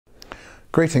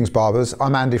Greetings barbers,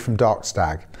 I'm Andy from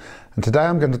Stag, and today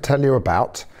I'm going to tell you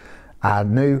about our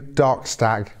new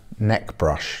Stag neck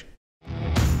brush.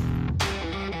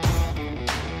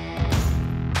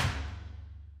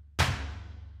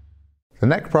 The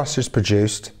neck brush is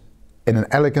produced in an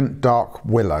elegant dark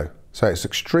willow, so it's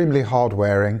extremely hard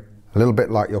wearing, a little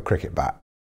bit like your cricket bat.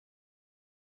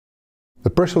 The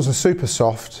bristles are super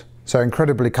soft, so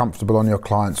incredibly comfortable on your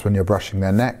clients when you're brushing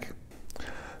their neck.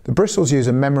 The bristles use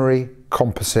a memory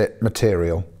composite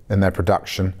material in their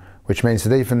production, which means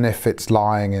that even if it's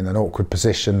lying in an awkward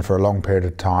position for a long period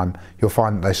of time, you'll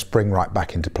find that they spring right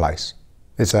back into place.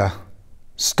 It's a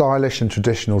stylish and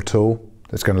traditional tool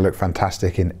that's going to look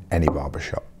fantastic in any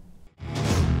barbershop.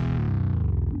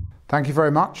 Thank you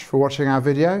very much for watching our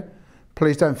video.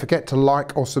 Please don't forget to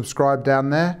like or subscribe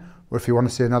down there, or if you want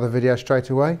to see another video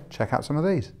straight away, check out some of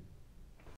these.